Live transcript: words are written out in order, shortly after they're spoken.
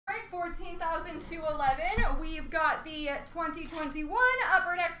14,211. We've got the 2021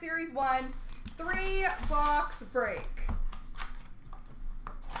 Upper Deck Series 1 3-box break.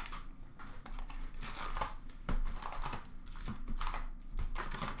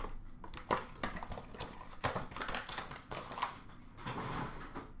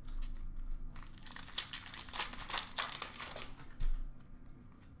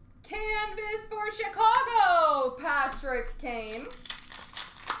 Canvas for Chicago, Patrick Kane.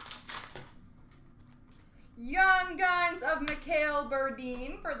 Young Guns of Mikhail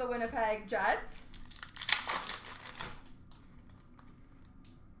Berdine for the Winnipeg Jets.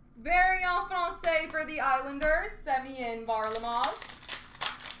 Variant Francais for the Islanders, Semyon Varlamov.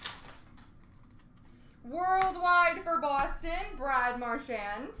 Worldwide for Boston, Brad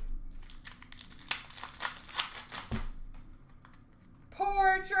Marchand.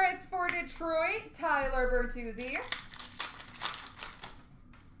 Portraits for Detroit, Tyler Bertuzzi.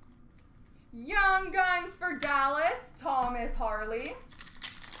 Young Guns for Dallas, Thomas Harley.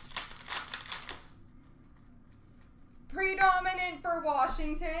 Predominant for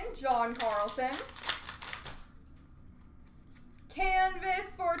Washington, John Carlson. Canvas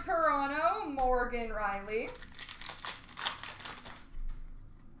for Toronto, Morgan Riley.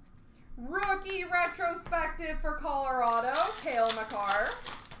 Rookie retrospective for Colorado, Cale Makar.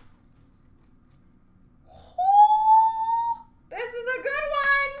 This is a good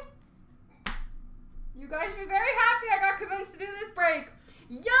one. You guys should be very happy I got convinced to do this break.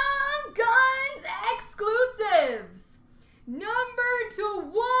 Young Guns exclusives. Number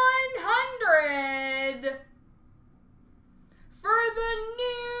 /100 for the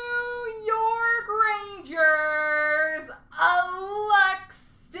New York Rangers,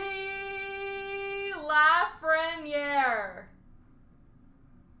 Alexis Lafreniere.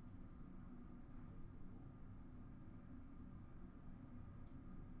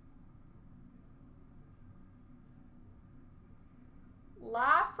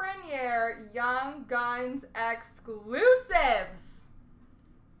 Lafreniere, Young Guns exclusives.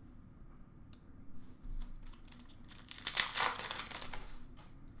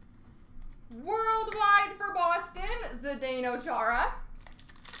 Worldwide for Boston, CloutsnChara.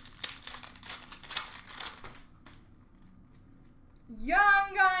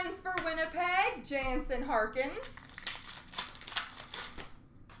 Young Guns for Winnipeg, Jansen Harkins.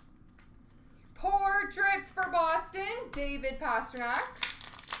 Portraits for Boston, David Pastrnak.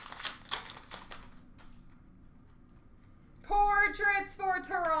 Portraits for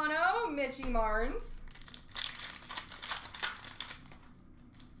Toronto, Mitchie Marnes.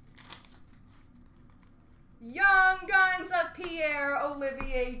 Young Guns of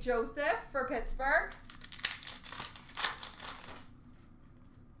Pierre-Olivier Joseph for Pittsburgh.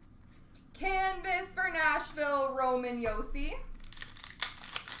 Canvas for Nashville, Roman Josi.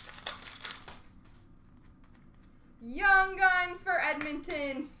 Young Guns for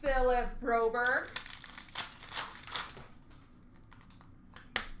Edmonton, Philip Broberg.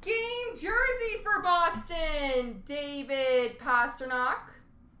 Game jersey for Boston, David Pastrnak.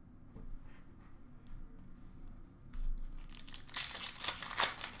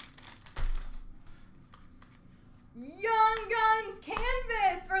 Young Guns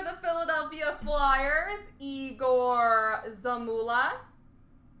canvas for the Philadelphia Flyers, Igor Zamula.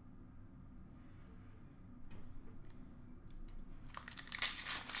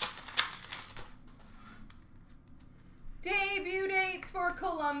 Debut dates for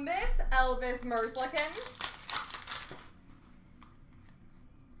Columbus, Elvis Merzlikins.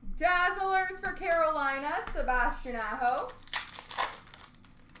 Dazzlers for Carolina, Sebastian Aho.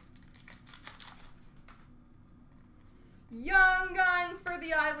 Young Guns for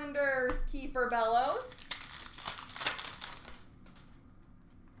the Islanders, Kiefer Bellows.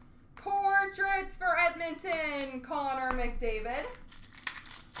 Portraits for Edmonton, Connor McDavid.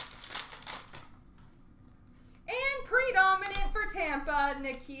 And predominant for Tampa,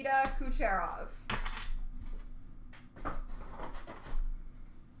 Nikita Kucherov.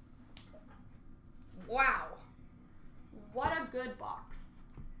 Wow. What a good box.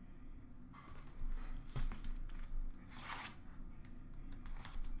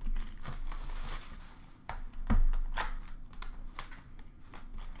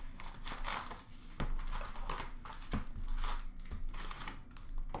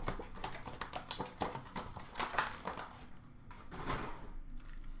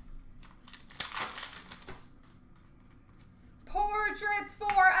 Portraits for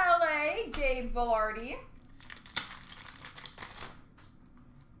LA, Gabe Vilardi.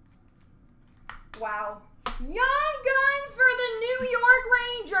 Wow. Young Guns for the New York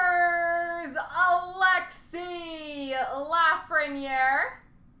Rangers, Alexis Lafreniere.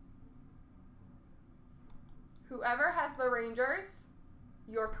 Whoever has the Rangers,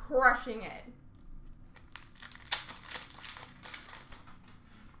 you're crushing it.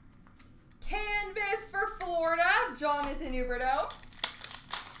 Canvas for Florida, Jonathan Huberdeau.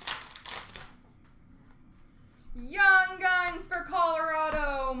 Young Guns for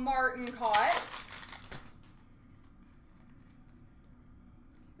Colorado, Martin Cott.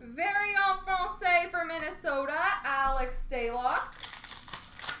 Variant Francais for Minnesota, Alex Stalock.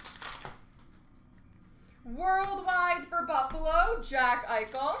 Worldwide for Buffalo, Jack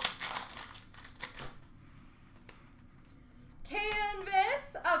Eichel.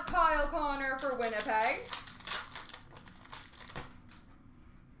 Canvas of Kyle Connor for Winnipeg.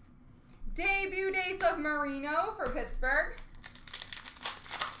 Debut dates of Marino for Pittsburgh.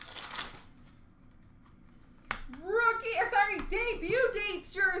 Debut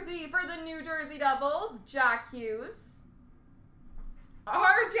dates jersey for the New Jersey Devils, Jack Hughes.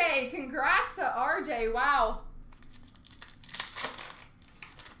 RJ, congrats to RJ, wow.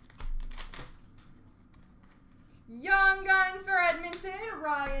 Young Guns for Edmonton,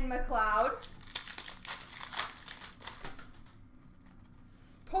 Ryan McLeod.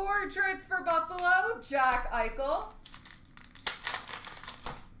 Portraits for Buffalo, Jack Eichel.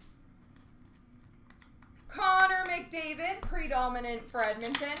 Connor McDavid, predominant for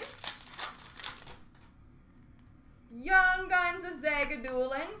Edmonton. Young Guns of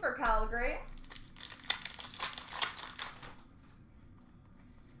Zagadulin for Calgary.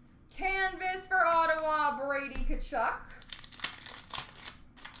 Canvas for Ottawa, Brady Tkachuk.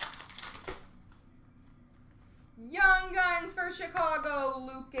 Young Guns for Chicago,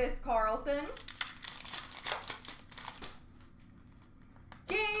 Lucas Carlson.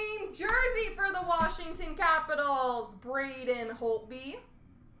 Game jersey for the Washington Capitals, Braden Holtby.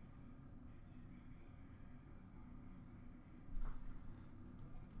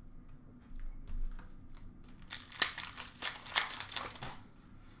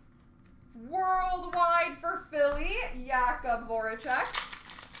 Worldwide for Philly, Jakub Voracek.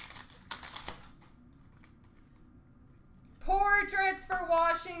 Portraits for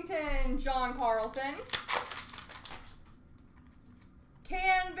Washington, John Carlson.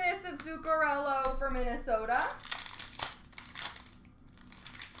 Canvas of Zuccarello for Minnesota.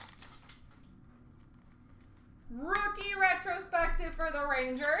 Rookie retrospective for the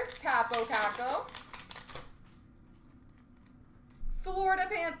Rangers, Capo Caco. Florida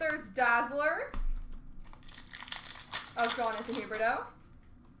Panthers Dazzlers of Jonathan Huberdeau.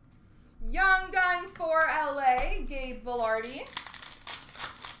 Young Guns for LA, Gabe Vilardi.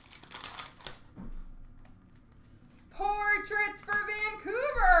 Portraits for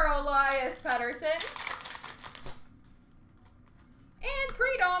Vancouver, Elias Pettersson. And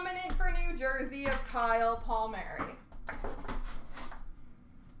predominant for New Jersey of Kyle Palmieri.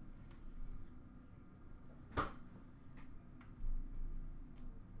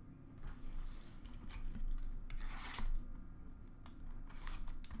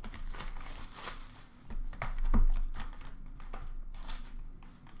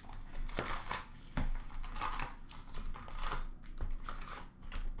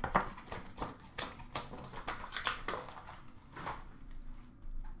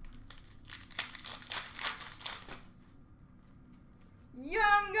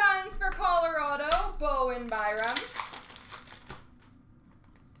 Young Guns for Colorado, Bowen Byram.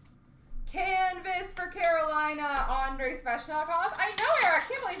 Canvas for Carolina, Andrei Svechnikov. I know, Eric,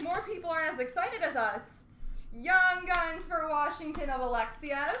 I can't believe more people aren't as excited as us. Young Guns for Washington of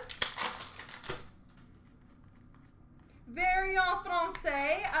Alexiev. Variant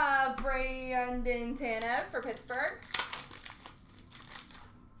Francais of Brandon Tanev for Pittsburgh.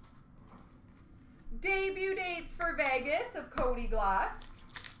 Debut dates for Vegas of Cody Glass.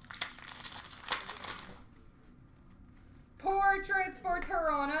 Portraits for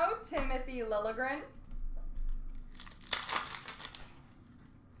Toronto, Timothy Liljegren.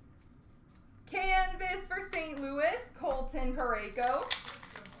 Canvas for St. Louis, Colton Parayko.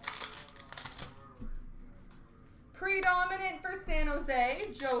 Predominant for San Jose,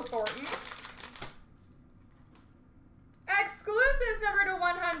 Joe Thornton. Exclusives number to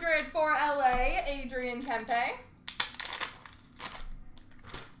 100 for LA, Adrian Kempe.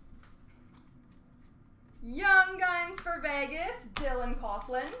 Young Guns for Vegas, Dylan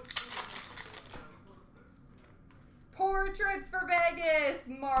Coughlin. Portraits for Vegas,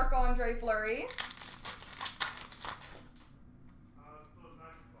 Marc-Andre Fleury.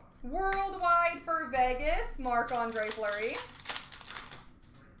 Worldwide for Vegas, Marc-Andre Fleury.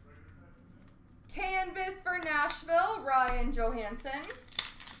 Canvas for Nashville, Ryan Johansson.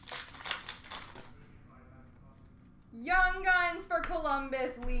 Young Guns for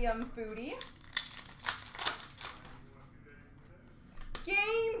Columbus, Liam Foudy.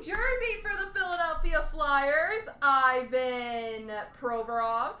 game jersey for the Philadelphia Flyers, Ivan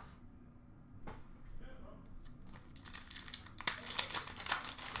Provorov.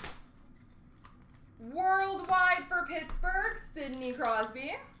 Worldwide for Pittsburgh, Sidney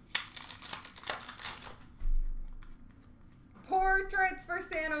Crosby. Portraits for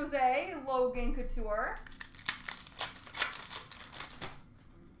San Jose, Logan Couture.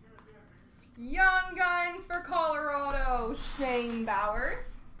 Young Guns for Colorado, Shane Bowers.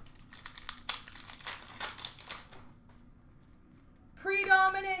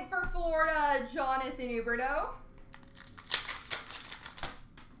 Predominant for Florida, Jonathan Huberdeau.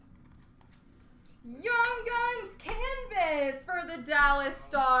 Young Guns Canvas for the Dallas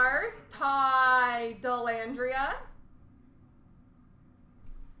Stars, Ty Dellandrea.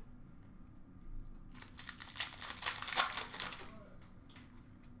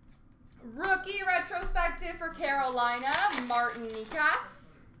 Rookie retrospective for Carolina, Martin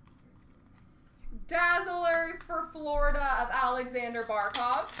Nikas. Dazzlers for Florida of Alexander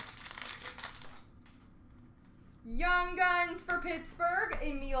Barkov. Young Guns for Pittsburgh,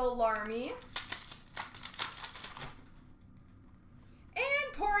 Emil Larmy.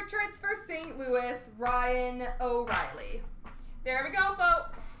 And portraits for St. Louis, Ryan O'Reilly. There we go,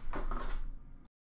 folks.